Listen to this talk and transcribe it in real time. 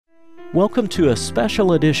Welcome to a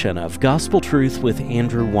special edition of Gospel Truth with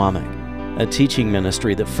Andrew Womack, a teaching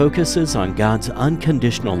ministry that focuses on God's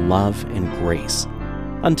unconditional love and grace.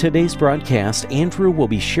 On today's broadcast, Andrew will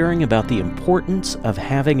be sharing about the importance of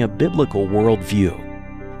having a biblical worldview.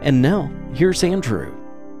 And now, here's Andrew.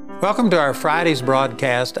 Welcome to our Friday's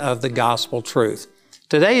broadcast of the Gospel Truth.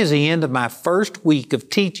 Today is the end of my first week of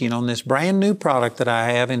teaching on this brand new product that I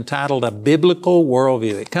have entitled A Biblical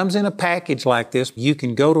Worldview. It comes in a package like this. You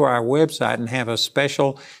can go to our website and have a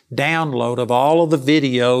special download of all of the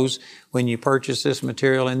videos when you purchase this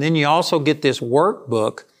material. And then you also get this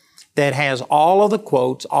workbook that has all of the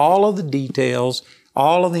quotes, all of the details,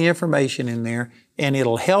 all of the information in there, and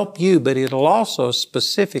it'll help you, but it'll also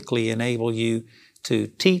specifically enable you to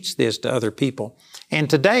teach this to other people. And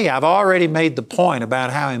today I've already made the point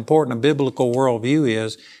about how important a biblical worldview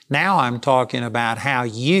is. Now I'm talking about how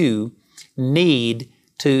you need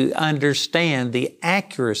to understand the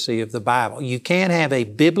accuracy of the Bible. You can't have a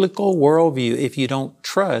biblical worldview if you don't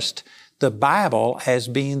trust the Bible as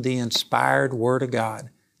being the inspired Word of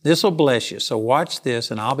God. This will bless you. So watch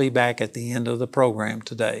this, and I'll be back at the end of the program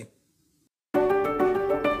today.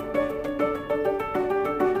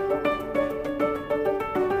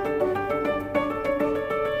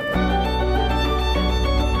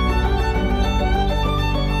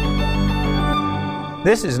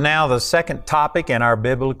 This is now the second topic in our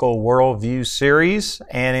Biblical Worldview series,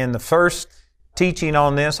 and in the first teaching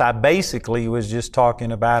on this, I basically was just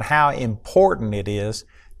talking about how important it is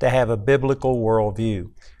to have a biblical worldview.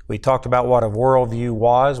 We talked about what a worldview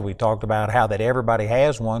was. We talked about how that everybody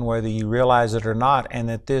has one, whether you realize it or not, and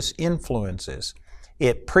that this influences.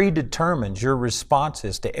 It predetermines your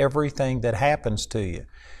responses to everything that happens to you.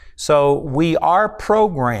 So we are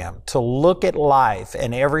programmed to look at life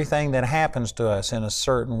and everything that happens to us in a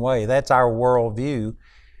certain way. That's our worldview.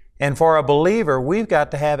 And for a believer, we've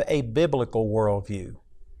got to have a biblical worldview.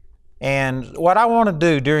 And what I want to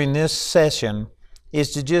do during this session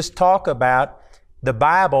is to just talk about the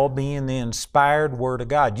Bible being the inspired Word of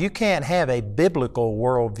God. You can't have a biblical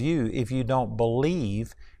worldview if you don't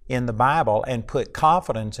believe in the Bible and put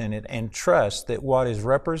confidence in it and trust that what is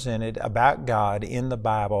represented about God in the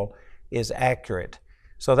Bible is accurate.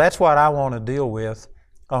 So that's what I want to deal with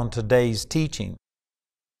on today's teaching.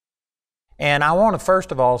 And I want to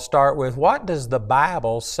first of all start with, what does the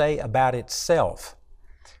Bible say about itself?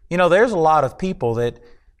 You know, there's a lot of people that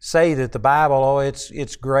say that the Bible,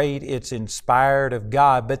 it's great, it's inspired of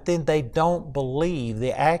God, but then they don't believe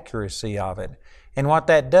the accuracy of it. And what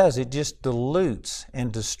that does, it just dilutes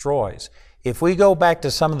and destroys. If we go back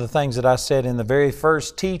to some of the things that I said in the very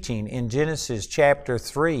first teaching in Genesis chapter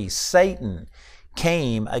 3, Satan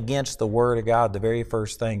came against the Word of God, the very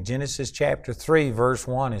first thing. Genesis chapter 3, verse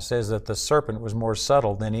 1, it says that the serpent was more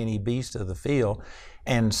subtle than any beast of the field.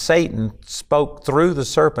 And Satan spoke through the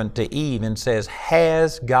serpent to Eve and says,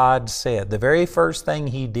 "Has God said?" The very first thing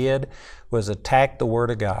he did was attack the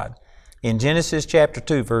Word of God. In Genesis chapter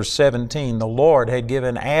 2, verse 17, the Lord had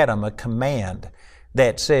given Adam a command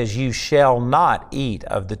that says, "You shall not eat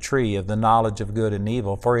of the tree of the knowledge of good and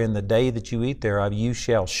evil, for in the day that you eat thereof, you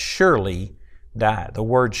shall surely die." The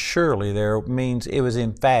word surely there means it was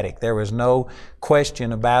emphatic. There was no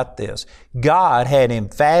question about this. God had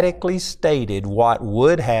emphatically stated what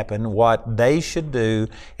would happen, what they should do,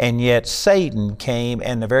 and yet Satan came,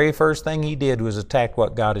 and the very first thing he did was attack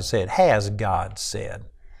what God had said. Has God said?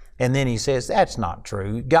 And then he says, that's not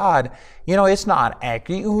true. God, it's not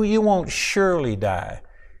accurate. You won't surely die.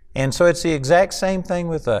 And so it's the exact same thing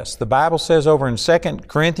with us. The Bible says over in 2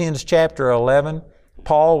 Corinthians chapter 11,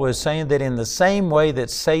 Paul was saying that in the same way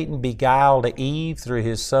that Satan beguiled Eve through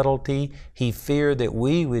his subtlety, he feared that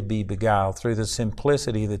we would be beguiled through the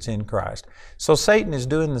simplicity that's in Christ. So Satan is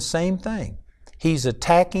doing the same thing. He's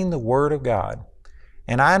attacking the Word of God.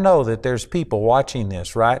 And I know that there's people watching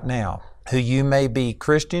this right now who you may be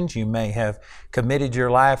Christians, you may have committed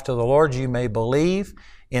your life to the Lord, you may believe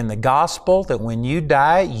in the gospel that when you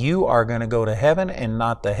die, you are going to go to heaven and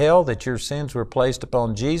not to hell, that your sins were placed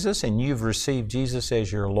upon Jesus and you've received Jesus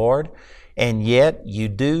as your Lord, and yet you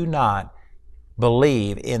do not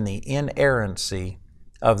believe in the inerrancy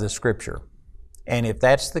of the Scripture. And if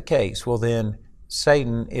that's the case, well then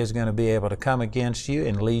Satan is going to be able to come against you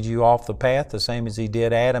and lead you off the path the same as he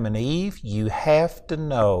did Adam and Eve. You have to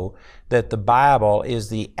know that the Bible is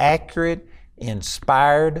the accurate,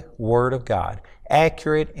 inspired Word of God,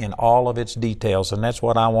 accurate in all of its details, and that's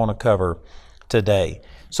what I want to cover today.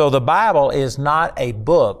 So the Bible is not a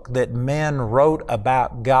book that men wrote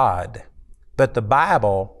about God, but the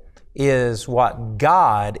Bible is what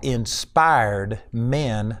God inspired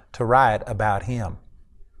men to write about Him.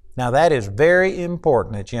 Now that is very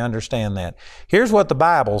important that you understand that. Here's what the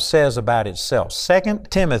Bible says about itself. 2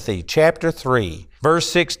 Timothy chapter 3, verse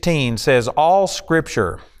 16 says, "All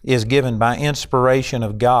Scripture is given by inspiration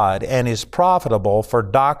of God and is profitable for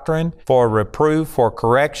doctrine, for reproof, for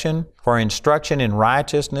correction, for instruction in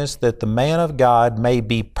righteousness, that the man of God may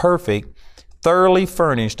be perfect, thoroughly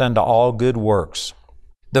furnished unto all good works."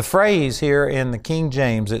 The phrase here in the King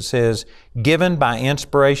James, it says, given by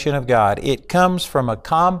inspiration of God. It comes from a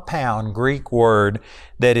compound Greek word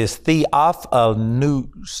that is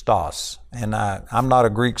theopneustos. And I'm not a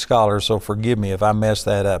Greek scholar, so forgive me if I mess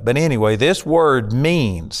that up. But anyway, this word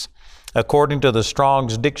means, according to the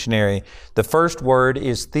Strong's Dictionary, the first word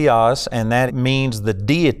is theos, and that means the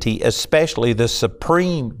deity, especially the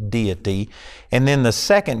supreme deity. And then the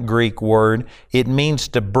second Greek word, it means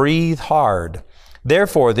to breathe hard.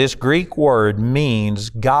 Therefore, this Greek word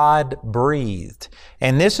means God breathed.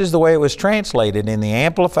 And this is the way it was translated in the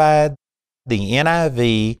Amplified, the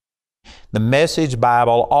NIV, the Message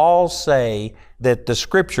Bible, all say that the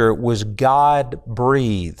Scripture was God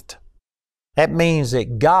breathed. That means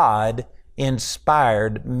that God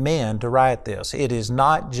inspired men to write this. It is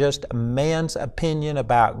not just a man's opinion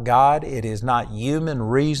about God. It is not human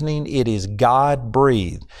reasoning. It is God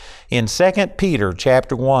breathed. In 2 Peter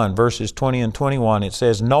chapter 1, verses 20 and 21, it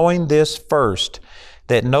says, "Knowing this first,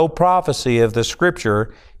 that no prophecy of the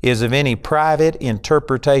Scripture is of any private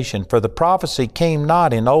interpretation. For the prophecy came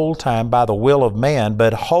not in old time by the will of man,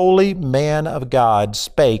 but holy men of God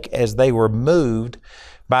spake as they were moved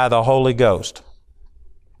by the Holy Ghost."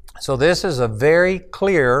 So this is a very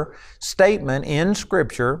clear statement in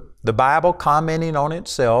Scripture, the Bible commenting on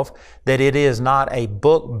itself, that it is not a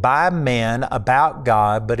book by man about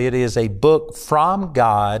God, but it is a book from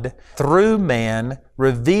God through man,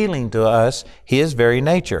 revealing to us His very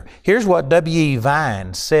nature. Here's what W.E.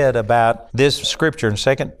 Vine said about this Scripture in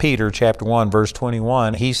 2 Peter chapter 1, verse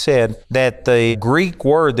 21. He said that the Greek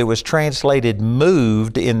word that was translated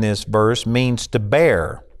moved in this verse means to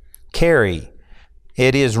bear, carry.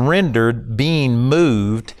 It is rendered being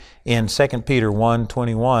moved in 2 Peter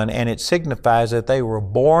 1:21, and it signifies that they were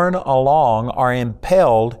borne along or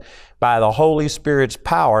impelled by the Holy Spirit's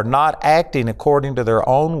power, not acting according to their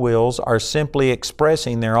own wills or simply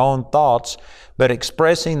expressing their own thoughts, but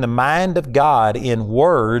expressing the mind of God in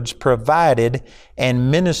words provided and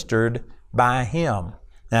ministered by Him.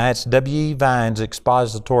 Now that's W.E. Vine's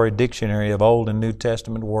Expository Dictionary of Old and New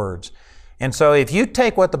Testament Words. And so if you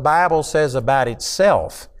take what the Bible says about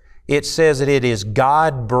itself, it says that it is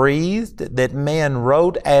God-breathed, that men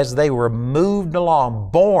wrote as they were moved along,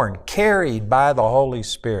 borne, carried by the Holy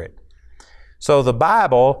Spirit. So the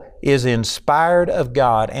Bible is inspired of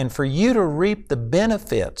God, and for you to reap the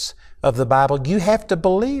benefits of the Bible, you have to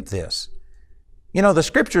believe this. You know, the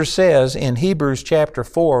Scripture says in Hebrews chapter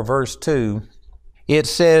 4, verse 2, it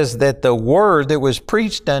says that the word that was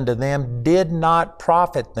preached unto them did not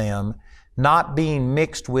profit them, not being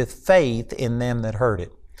mixed with faith in them that heard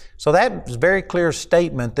it. So that is a very clear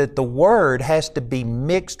statement that the Word has to be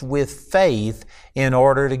mixed with faith in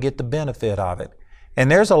order to get the benefit of it. And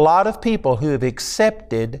there's a lot of people who have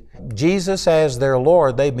accepted Jesus as their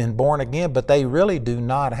Lord. They've been born again, but they really do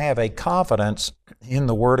not have a confidence in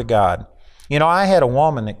the Word of God. You know, I had a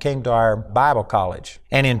woman that came to our Bible college.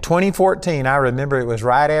 And in 2014, I remember it was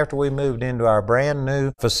right after we moved into our brand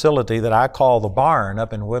new facility that I call the Barn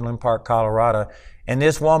up in Woodland Park, Colorado. And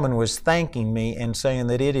this woman was thanking me and saying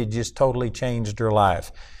that it had just totally changed her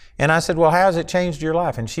life. And I said, well, how has it changed your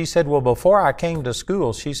life? And she said, well, before I came to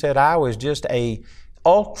school, she said, I was just a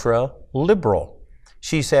ultra liberal.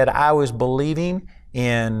 She said, I was believing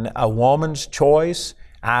in a woman's choice.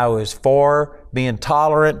 I was for being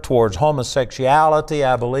tolerant towards homosexuality.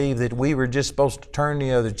 I believed that we were just supposed to turn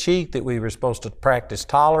the other cheek, that we were supposed to practice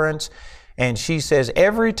tolerance. And she says,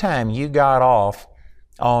 every time you got off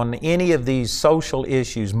on any of these social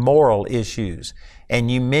issues, moral issues,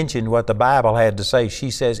 and you mentioned what the Bible had to say,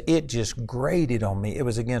 she says, it just grated on me. It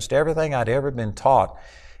was against everything I'd ever been taught.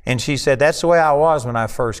 And she said, that's the way I was when I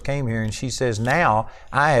first came here. And she says, now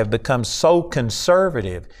I have become so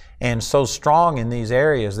conservative and so strong in these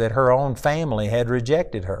areas that her own family had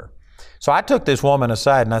rejected her. So I took this woman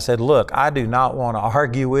aside and I said, look, I do not want to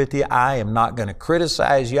argue with you. I am not going to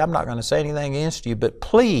criticize you. I'm not going to say anything against you, but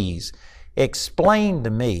please explain to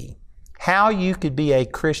me how you could be a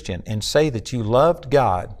Christian and say that you loved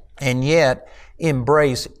God and yet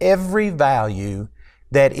embrace every value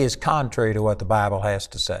that is contrary to what the Bible has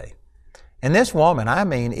to say. And this woman, I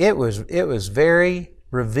mean, it was very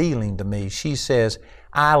revealing to me. She says,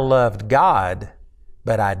 I loved God,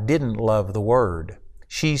 but I didn't love the Word.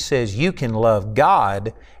 She says you can love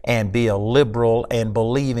God and be a liberal and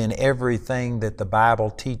believe in everything that the Bible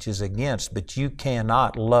teaches against, but you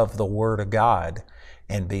cannot love the Word of God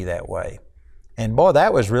and be that way. And boy,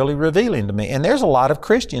 that was really revealing to me. And there's a lot of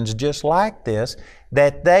Christians just like this,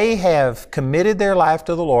 that they have committed their life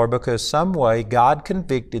to the Lord because some way God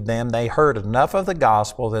convicted them. They heard enough of the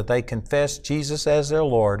gospel that they confessed Jesus as their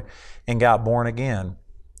Lord and got born again.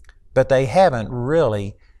 But they haven't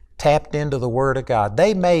really tapped into the Word of God.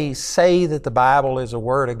 They may say that the Bible is a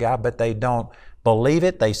Word of God, but they don't believe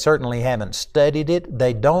it. They certainly haven't studied it.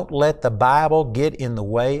 They don't let the Bible get in the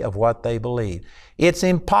way of what they believe. It's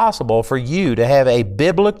impossible for you to have a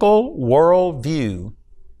biblical worldview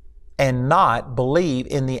and not believe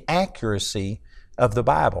in the accuracy of the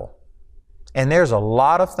Bible. And there's a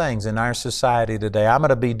lot of things in our society today. I'm going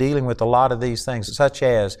to be dealing with a lot of these things, such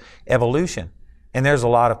as evolution. And there's a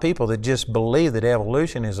lot of people that just believe that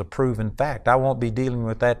evolution is a proven fact. I won't be dealing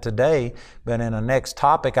with that today, but in the next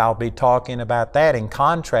topic I'll be talking about that and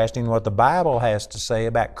contrasting what the Bible has to say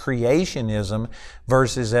about creationism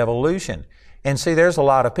versus evolution. And see, there's a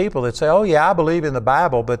lot of people that say, oh yeah, I believe in the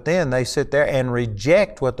Bible, but then they sit there and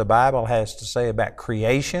reject what the Bible has to say about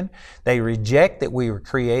creation. They reject that we were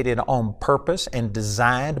created on purpose and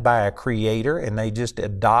designed by a creator, and they just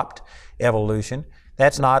adopt evolution.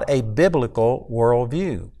 That's not a biblical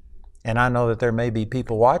worldview. And I know that there may be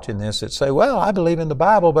people watching this that say, well, I believe in the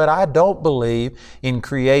Bible, but I don't believe in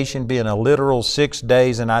creation being a literal 6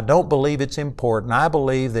 days, and I don't believe it's important. I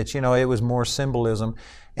believe that, it was more symbolism.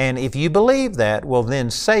 And if you believe that, well, then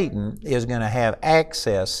Satan is going to have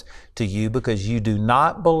access to you because you do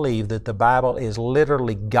not believe that the Bible is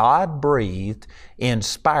literally God-breathed,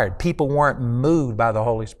 inspired. People weren't moved by the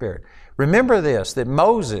Holy Spirit. Remember this, that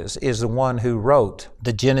Moses is the one who wrote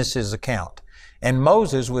the Genesis account. And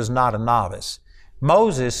Moses was not a novice.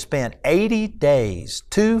 Moses spent 80 days,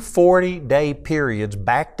 2 40-day periods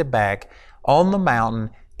back to back on the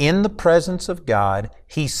mountain in the presence of God.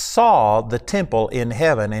 He saw the temple in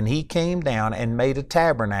heaven, and he came down and made a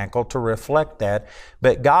tabernacle to reflect that.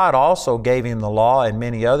 But God also gave him the law and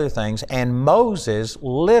many other things. And Moses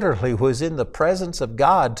literally was in the presence of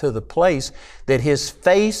God to the place that his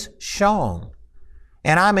face shone.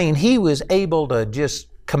 And I mean, he was able to just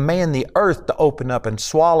command the earth to open up and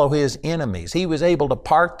swallow his enemies. He was able to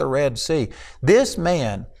part the Red Sea. This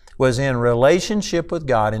man was in relationship with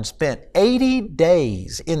God and spent 80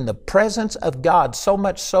 days in the presence of God, so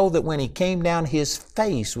much so that when he came down, his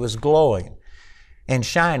face was glowing and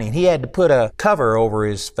shining. He had to put a cover over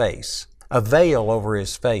his face, a veil over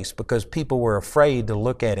his face, because people were afraid to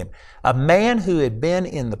look at him. A man who had been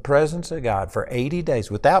in the presence of God for 80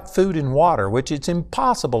 days without food and water, which it's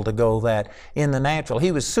impossible to go that in the natural.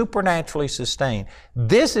 He was supernaturally sustained.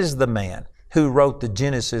 This is the man who wrote the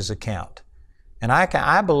Genesis account. And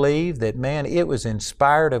I believe that, man, it was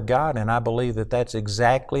inspired of God, and I believe that that's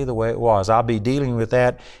exactly the way it was. I'll be dealing with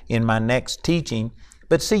that in my next teaching.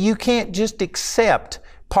 But see, you can't just accept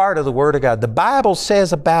part of the Word of God. The Bible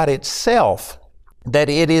says about itself that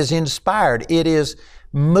it is inspired. It is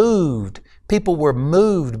moved. People were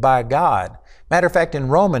moved by God. Matter of fact, in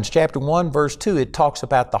Romans chapter 1, verse 2, it talks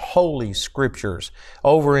about the Holy Scriptures.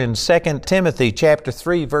 Over in 2 Timothy chapter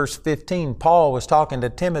 3, verse 15, Paul was talking to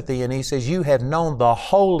Timothy and he says, you have known the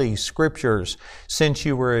Holy Scriptures since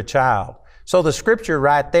you were a child. So the Scripture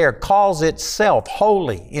right there calls itself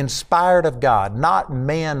holy, inspired of God, not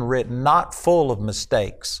man-written, not full of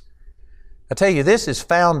mistakes. I tell you, this is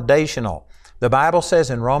foundational. The Bible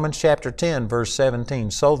says in Romans chapter 10, verse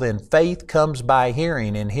 17, so then faith comes by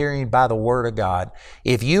hearing, and hearing by the Word of God.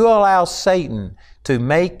 If you allow Satan to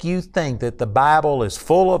make you think that the Bible is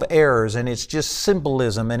full of errors and it's just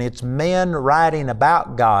symbolism and it's men writing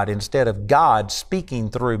about God instead of God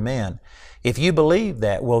speaking through men, if you believe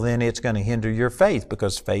that, well, then it's going to hinder your faith,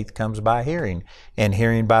 because faith comes by hearing, and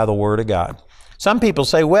hearing by the Word of God. Some people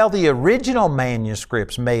say, well, the original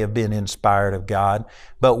manuscripts may have been inspired of God,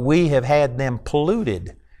 but we have had them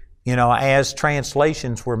polluted, as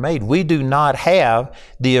translations were made. We do not have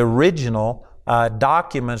the original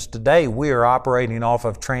documents today. We are operating off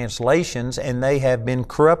of translations, and they have been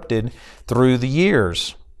corrupted through the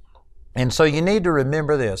years. And so you need to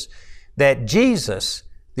remember this, that Jesus,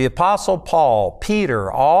 the Apostle Paul, Peter,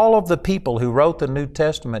 all of the people who wrote the New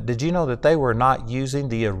Testament, did you know that they were not using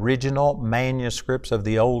the original manuscripts of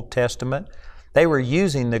the Old Testament? They were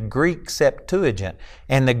using the Greek Septuagint.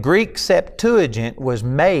 And the Greek Septuagint was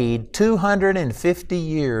made 250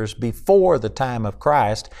 years before the time of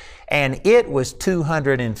Christ, and it was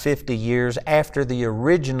 250 years after the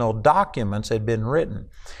original documents had been written.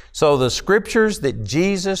 So the scriptures that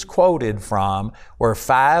Jesus quoted from were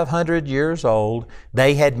 500 years old.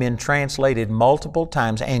 They had been translated multiple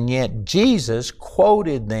times, and yet Jesus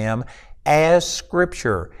quoted them as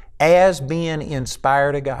Scripture, as being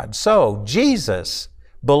inspired of God. So Jesus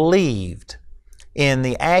believed in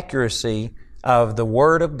the accuracy of the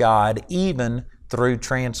Word of God even through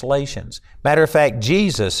translations. Matter of fact,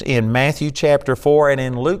 Jesus in Matthew chapter 4 and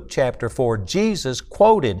in Luke chapter 4, Jesus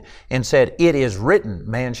quoted and said, "It is written,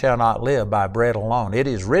 man shall not live by bread alone. It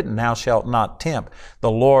is written, thou shalt not tempt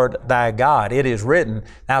the Lord thy God. It is written,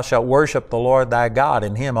 thou shalt worship the Lord thy God,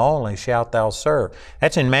 and Him only shalt thou serve."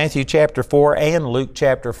 That's in Matthew chapter 4 and Luke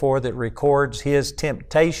chapter 4 that records His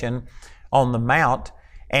temptation on the Mount.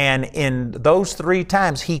 And in those three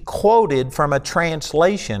times, He quoted from a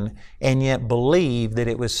translation and yet believed that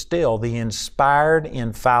it was still the inspired,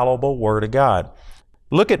 infallible Word of God.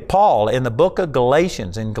 Look at Paul in the book of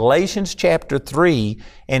Galatians, in Galatians chapter 3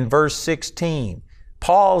 and verse 16.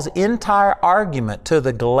 Paul's entire argument to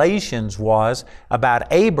the Galatians was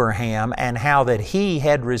about Abraham and how that he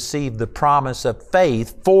had received the promise of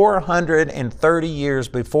faith 430 years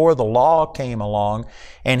before the law came along.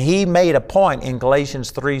 And he made a point in Galatians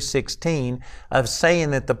 3:16 of saying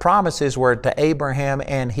that the promises were to Abraham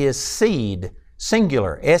and his seed,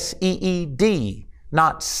 singular, S-E-E-D,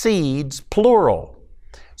 not seeds, plural.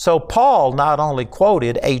 So Paul not only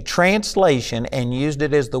quoted a translation and used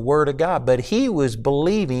it as the Word of God, but he was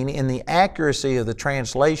believing in the accuracy of the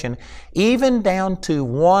translation, even down to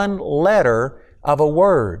one letter of a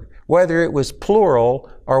word, whether it was plural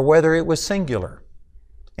or whether it was singular.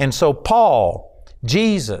 And so Paul,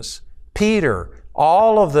 Jesus, Peter,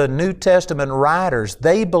 all of the New Testament writers,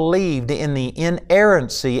 they believed in the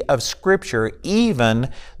inerrancy of Scripture even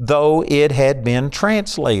though it had been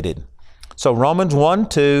translated. So Romans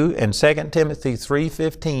 1:2 and 2 Timothy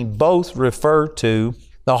 3:15 both refer to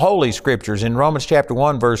the Holy Scriptures. In Romans chapter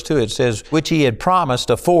 1 verse 2 it says, "which He had promised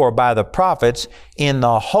afore by the prophets in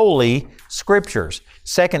the Holy Scriptures."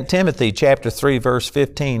 2 Timothy chapter 3 verse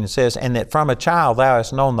 15 it says, "And that from a child thou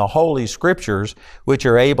hast known the Holy Scriptures, which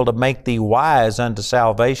are able to make thee wise unto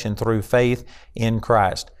salvation through faith in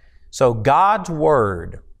Christ." So God's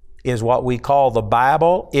Word is what we call the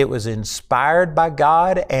Bible. It was inspired by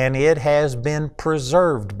God and it has been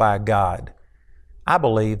preserved by God. I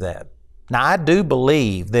believe that. Now, I do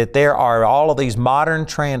believe that there are all of these modern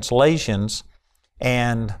translations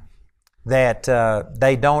and that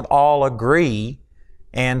they don't all agree.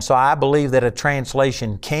 And so I believe that a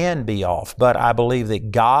translation can be off, but I believe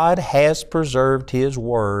that God has preserved His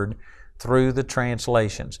Word through the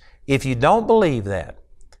translations. If you don't believe that,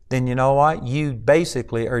 then you know what? You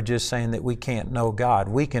basically are just saying that we can't know God.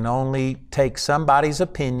 We can only take somebody's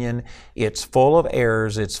opinion. It's full of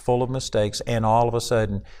errors, it's full of mistakes, and all of a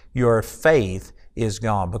sudden your faith is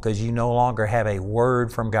gone because you no longer have a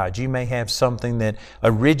word from God. You may have something that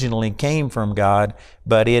originally came from God,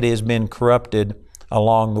 but it has been corrupted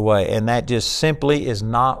along the way. And that just simply is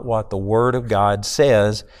not what the Word of God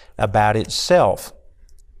says about itself.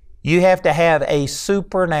 You have to have a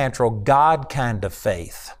supernatural God kind of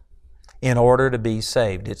faith in order to be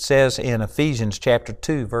saved. It says in Ephesians chapter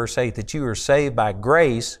 2 verse 8 that you are saved by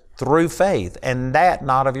grace through faith, and that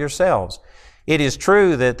not of yourselves. It is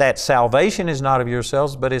true that that salvation is not of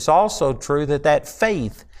yourselves, but it's also true that that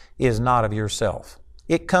faith is not of yourself.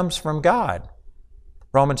 It comes from God.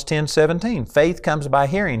 Romans 10:17, faith comes by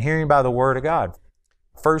hearing, hearing by the Word of God.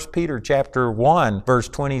 1 Peter chapter 1 verse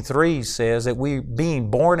 23 says that we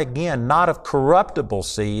being born again, not of corruptible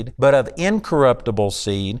seed, but of incorruptible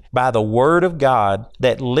seed by the Word of God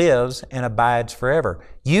that lives and abides forever.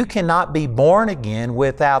 You cannot be born again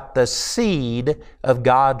without the seed of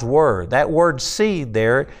God's Word. That word seed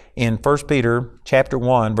there in 1 Peter chapter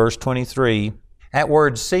 1 verse 23, that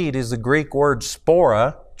word seed is the Greek word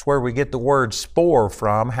spora. It's where we get the word spore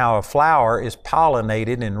from, how a flower is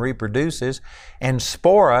pollinated and reproduces. And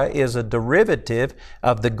spora is a derivative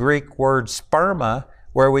of the Greek word sperma,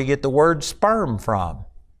 where we get the word sperm from.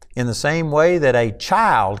 In the same way that a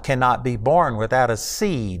child cannot be born without a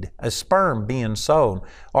seed, a sperm being sown,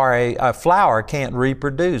 or a flower can't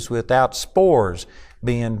reproduce without spores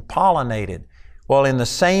being pollinated. Well, in the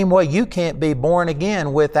same way, you can't be born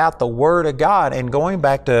again without the Word of God. And going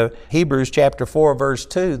back to Hebrews chapter 4, verse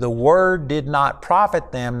 2, the Word did not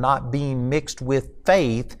profit them, not being mixed with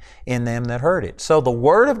faith in them that heard it. So the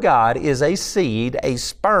Word of God is a seed, a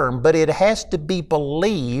sperm, but it has to be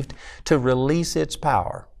believed to release its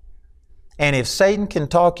power. And if Satan can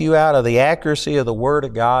talk you out of the accuracy of the Word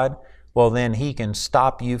of God, well, then he can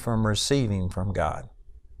stop you from receiving from God.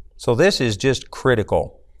 So this is just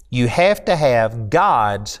critical. You have to have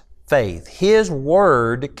God's faith. His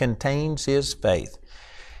Word contains His faith.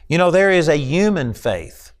 You know, there is a human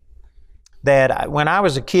faith that when I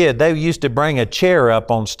was a kid, they used to bring a chair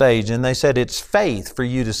up on stage and they said, it's faith for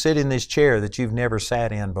you to sit in this chair that you've never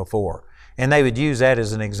sat in before. And they would use that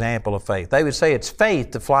as an example of faith. They would say it's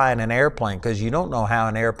faith to fly in an airplane because you don't know how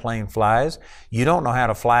an airplane flies. You don't know how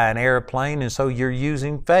to fly an airplane, and so you're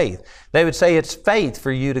using faith. They would say it's faith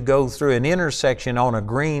for you to go through an intersection on a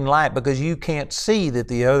green light because you can't see that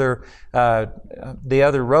the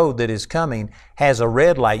other road that is coming has a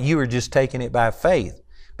red light. You were just taking it by faith.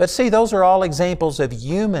 But see, those are all examples of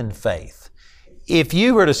human faith. If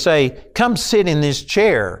you were to say, come sit in this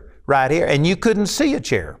chair right here, and you couldn't see a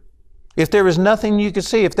chair, if there was nothing you could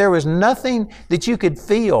see, if there was nothing that you could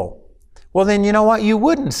feel, well then you know what? You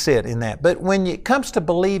wouldn't sit in that. But when it comes to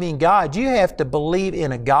believing God, you have to believe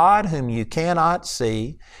in a God whom you cannot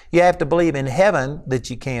see. You have to believe in heaven that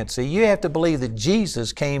you can't see. You have to believe that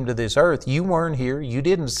Jesus came to this earth. You weren't here. You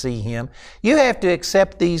didn't see Him. You have to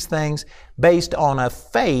accept these things based on a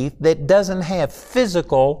faith that doesn't have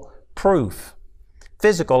physical proof.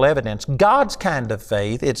 Physical evidence. God's kind of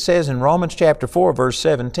faith, it says in Romans chapter 4, verse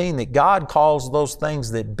 17, that God calls those things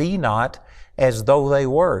that be not as though they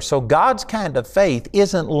were. So God's kind of faith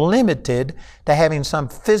isn't limited to having some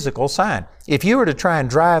physical sign. If you were to try and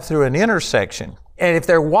drive through an intersection, and if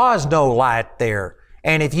there was no light there,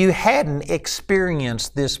 and if you hadn't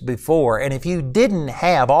experienced this before, and if you didn't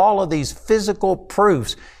have all of these physical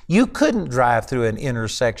proofs, you couldn't drive through an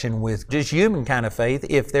intersection with just human kind of faith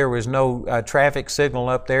if there was no traffic signal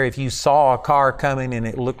up there, if you saw a car coming and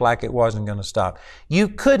it looked like it wasn't going to stop. You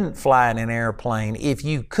couldn't fly in an airplane if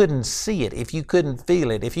you couldn't see it, if you couldn't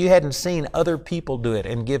feel it, if you hadn't seen other people do it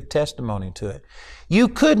and give testimony to it. You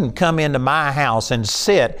couldn't come into my house and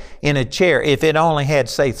sit in a chair if it only had,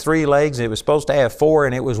 say, 3 legs. It was supposed to have 4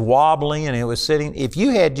 and it was wobbling and it was sitting. If you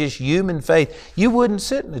had just human faith, you wouldn't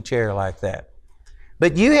sit in a chair like that.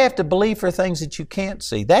 But you have to believe for things that you can't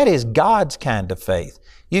see. That is God's kind of faith.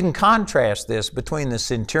 You can contrast this between the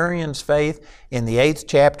centurion's faith in the 8th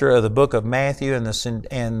chapter of the book of Matthew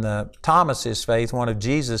and Thomas's faith, one of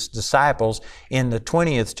Jesus' disciples, in the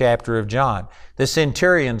 20th chapter of John. The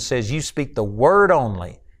centurion says, you speak the word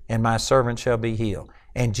only, and my servant shall be healed.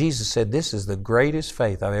 And Jesus said, this is the greatest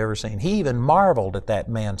faith I've ever seen. He even marveled at that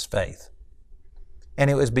man's faith. And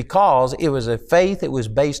it was because it was a faith that was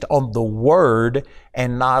based on the Word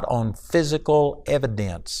and not on physical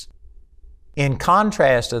evidence. In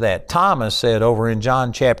contrast to that, Thomas said over in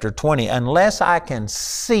John chapter 20, unless I can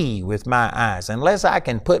see with my eyes, unless I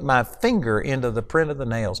can put my finger into the print of the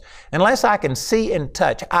nails, unless I can see and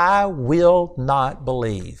touch, I will not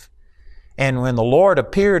believe. And when the Lord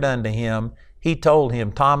appeared unto him, He told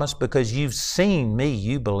him, Thomas, because you've seen me,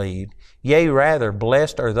 you believed. Yea, rather,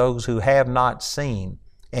 blessed are those who have not seen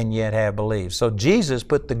and yet have believed. So Jesus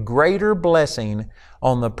put the greater blessing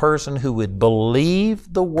on the person who would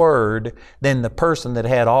believe the Word than the person that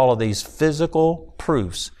had all of these physical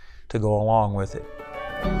proofs to go along with it.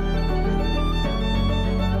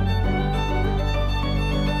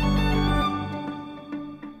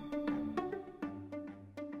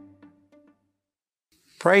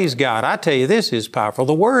 Praise God. I tell you, this is powerful.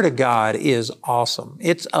 The Word of God is awesome.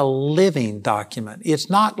 It's a living document.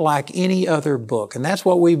 It's not like any other book. And that's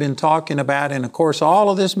what we've been talking about. And of course,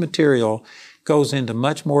 all of this material goes into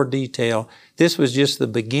much more detail. This was just the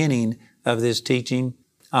beginning of this teaching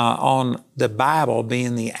on the Bible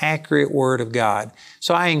being the accurate Word of God.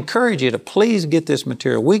 So I encourage you to please get this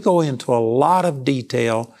material. We go into a lot of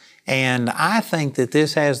detail. And I think that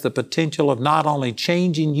this has the potential of not only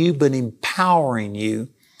changing you, but empowering you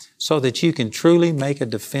so that you can truly make a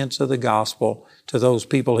defense of the gospel to those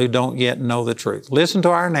people who don't yet know the truth. Listen to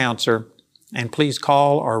our announcer and please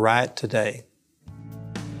call or write today.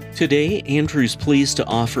 Today, Andrew's pleased to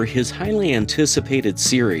offer his highly anticipated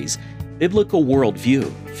series, Biblical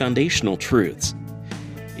Worldview, Foundational Truths.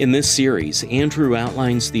 In this series, Andrew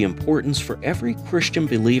outlines the importance for every Christian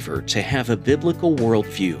believer to have a biblical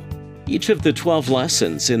worldview. Each of the 12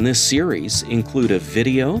 lessons in this series include a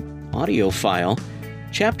video, audio file,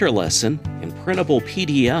 chapter lesson, and printable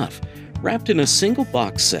PDF wrapped in a single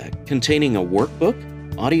box set containing a workbook,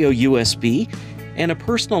 audio USB, and a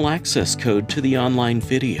personal access code to the online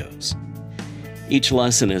videos. Each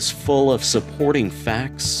lesson is full of supporting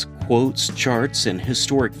facts, quotes, charts, and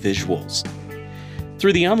historic visuals.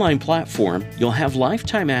 Through the online platform, you'll have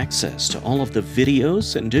lifetime access to all of the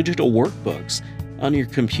videos and digital workbooks on your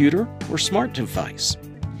computer or smart device.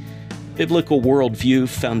 Biblical Worldview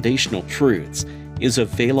Foundational Truths is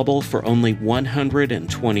available for only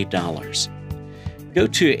 $120. Go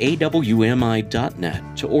to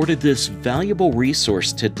awmi.net to order this valuable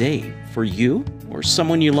resource today for you or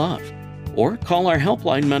someone you love. Or call our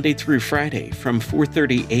helpline Monday through Friday from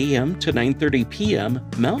 4:30 a.m. to 9:30 p.m.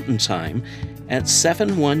 Mountain Time at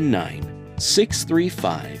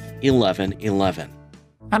 719-635-1111.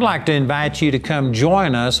 I'd like to invite you to come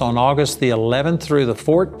join us on August the 11th through the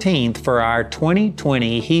 14th for our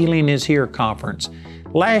 2020 Healing is Here conference.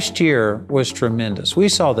 Last year was tremendous. We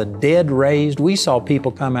saw the dead raised. We saw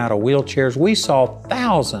people come out of wheelchairs. We saw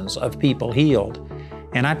thousands of people healed.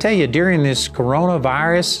 And I tell you, during this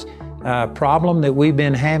coronavirus problem that we've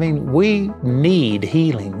been having, we need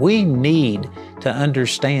healing. We need to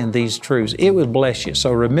understand these truths. It would bless you.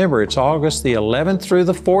 So remember, it's August the 11th through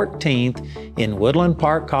the 14th in Woodland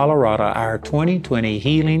Park, Colorado, our 2020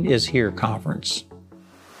 Healing is Here conference.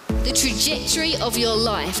 The trajectory of your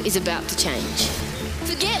life is about to change.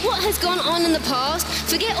 Forget what has gone on in the past.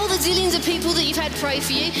 Forget all the zillions of people that you've had pray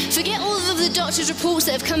for you. Forget all of the doctor's reports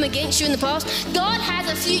that have come against you in the past. God has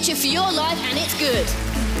a future for your life, and it's good.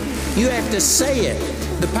 You have to say it.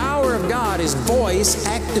 The power of God is voice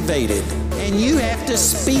activated, and you have to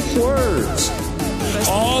speak words.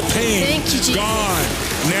 All pain Thank you, Jesus. gone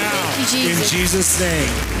now Thank you, Jesus. in Jesus' name.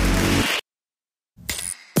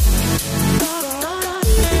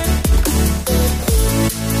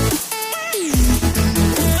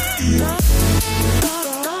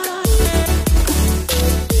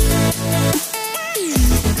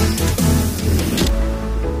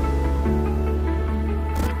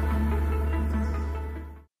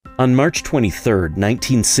 On March 23,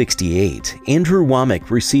 1968, Andrew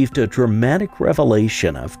Wommack received a dramatic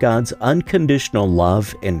revelation of God's unconditional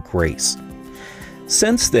love and grace.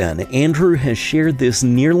 Since then, Andrew has shared this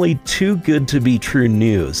nearly too good to be true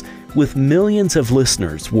news with millions of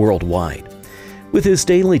listeners worldwide. With his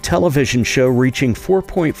daily television show reaching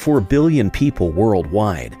 4.4 billion people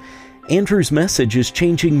worldwide, Andrew's message is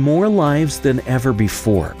changing more lives than ever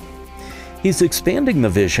before. He's expanding the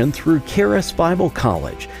vision through Charis Bible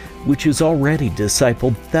College, which has already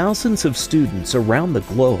discipled thousands of students around the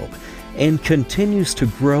globe and continues to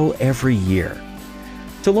grow every year.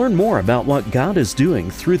 To learn more about what God is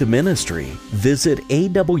doing through the ministry, visit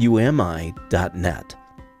awmi.net.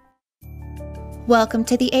 Welcome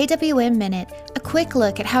to the AWM Minute, a quick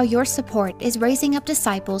look at how your support is raising up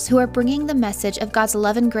disciples who are bringing the message of God's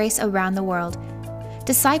love and grace around the world.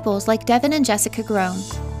 Disciples like Devin and Jessica Groen.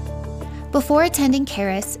 Before attending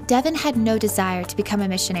Charis, Devin had no desire to become a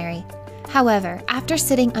missionary. However, after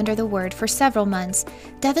sitting under the Word for several months,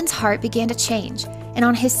 Devin's heart began to change, and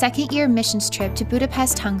on his second-year missions trip to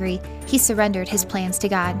Budapest, Hungary, he surrendered his plans to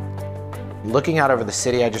God. Looking out over the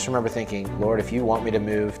city, I just remember thinking, Lord, if you want me to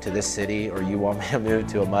move to this city or you want me to move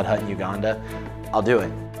to a mud hut in Uganda, I'll do it.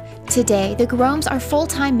 Today, the Gromes are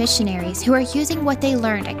full-time missionaries who are using what they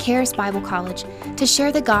learned at Charis Bible College to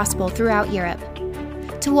share the gospel throughout Europe.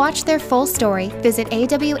 To watch their full story, visit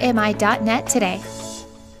awmi.net today.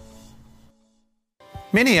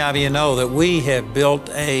 Many of you know that we have built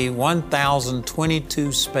a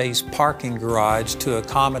 1,022 space parking garage to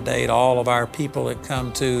accommodate all of our people that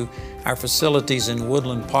come to our facilities in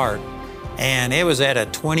Woodland Park. And it was at a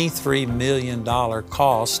 $23 million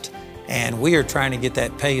cost, and we are trying to get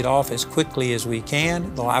that paid off as quickly as we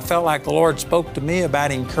can. Though I felt like the Lord spoke to me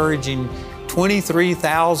about encouraging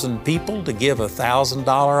 23,000 people to give a $1,000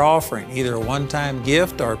 offering, either a one-time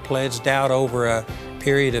gift or pledged out over a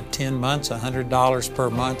period of 10 months, $100 per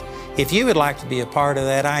month. If you would like to be a part of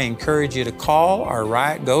that, I encourage you to call or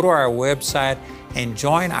go to our website and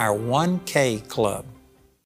join our 1K club.